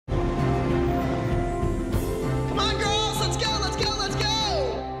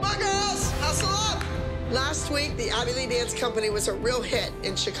week, the Abby Lee Dance Company was a real hit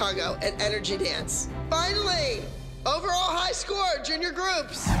in Chicago at Energy Dance. Finally, overall high score, junior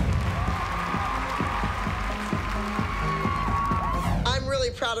groups. I'm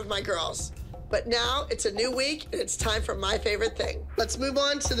really proud of my girls. But now it's a new week, and it's time for my favorite thing. Let's move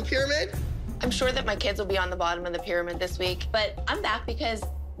on to the pyramid. I'm sure that my kids will be on the bottom of the pyramid this week, but I'm back because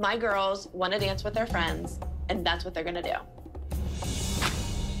my girls want to dance with their friends, and that's what they're gonna do.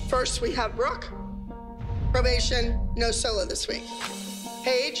 First, we have Brooke. Probation, no solo this week.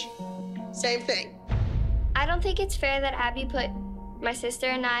 Paige, same thing. I don't think it's fair that Abby put my sister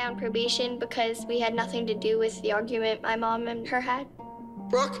and I on probation because we had nothing to do with the argument my mom and her had.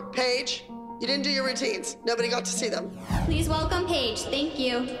 Brooke, Paige, you didn't do your routines. Nobody got to see them. Please welcome Paige. Thank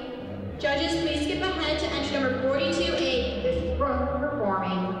you. Judges, please skip ahead to entry number 42A. This is Brooke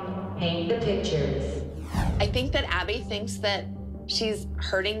performing Paint the Pictures. I think that Abby thinks that she's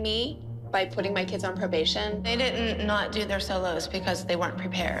hurting me by putting my kids on probation. They didn't not do their solos because they weren't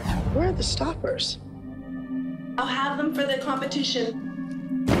prepared. Where are the stoppers? I'll have them for the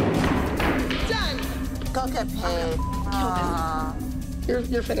competition. Done. Go get paid.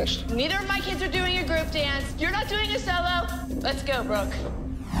 You're finished. Neither of my kids are doing a group dance. You're not doing a solo. Let's go, Brooke.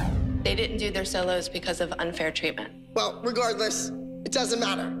 They didn't do their solos because of unfair treatment. Well, regardless, it doesn't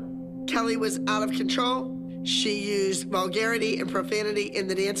matter. Kelly was out of control. She used vulgarity and profanity in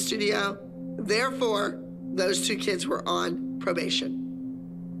the dance studio. Therefore, those two kids were on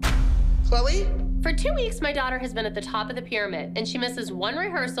probation. Chloe? For 2 weeks, my daughter has been at the top of the pyramid, and she misses one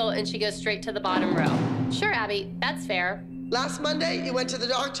rehearsal and she goes straight to the bottom row. Sure, Abby, that's fair. Last Monday, you went to the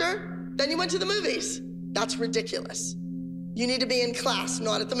doctor, then you went to the movies. That's ridiculous. You need to be in class,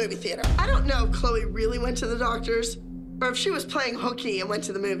 not at the movie theater. I don't know if Chloe really went to the doctors or if she was playing hooky and went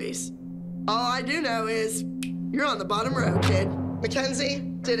to the movies. All I do know is you're on the bottom row, kid. Mackenzie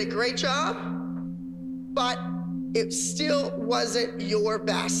did a great job, but it still wasn't your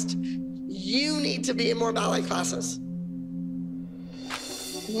best. You need to be in more ballet classes.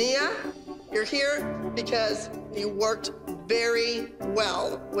 Nia, you're here because you worked very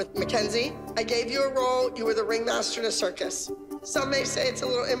well with Mackenzie. I gave you a role. You were the ringmaster in a circus. Some may say it's a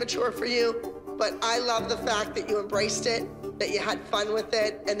little immature for you, but I love the fact that you embraced it, that you had fun with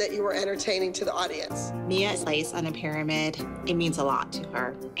it, and that you were entertaining to the audience. Nia's place on a pyramid, it means a lot to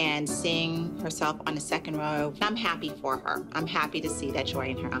her. And seeing herself on the second row, I'm happy for her. I'm happy to see that joy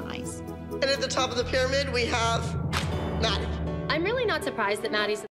in her eyes. And at the top of the pyramid, we have Maddie. I'm really not surprised that Maddie's